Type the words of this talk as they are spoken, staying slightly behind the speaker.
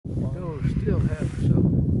still have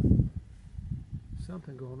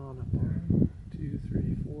something going on up there. 2,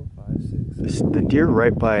 3, 4, 5, 6. The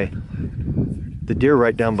deer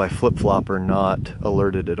right down by Flip Flop are not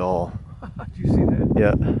alerted at all. Did you see that?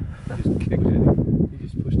 Yeah. He just kicked it. He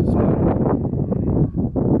just pushed his foot.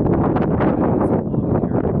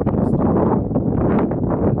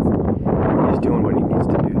 He's doing what he needs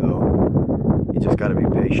to do, though. You just got to be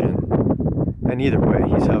patient. And either way,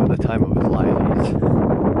 he's having the time of his life.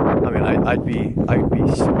 I mean, I'd be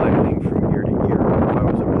smiling from ear to ear if I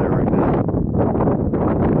was over there right now.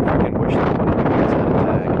 I freaking wish that one of you guys had a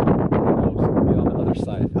tag. Be on the other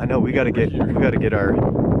side. I know we got to get our. Do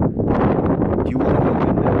you want to go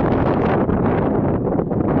in there?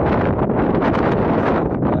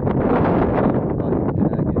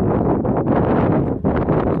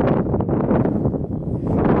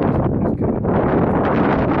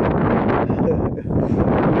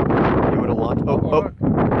 You would have launched. Oh.